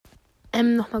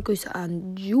Nochmal Grüße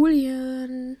an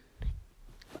Julien.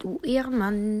 Du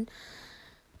Ehrenmann.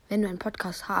 Wenn du einen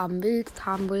Podcast haben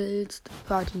willst,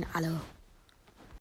 hört ihn alle.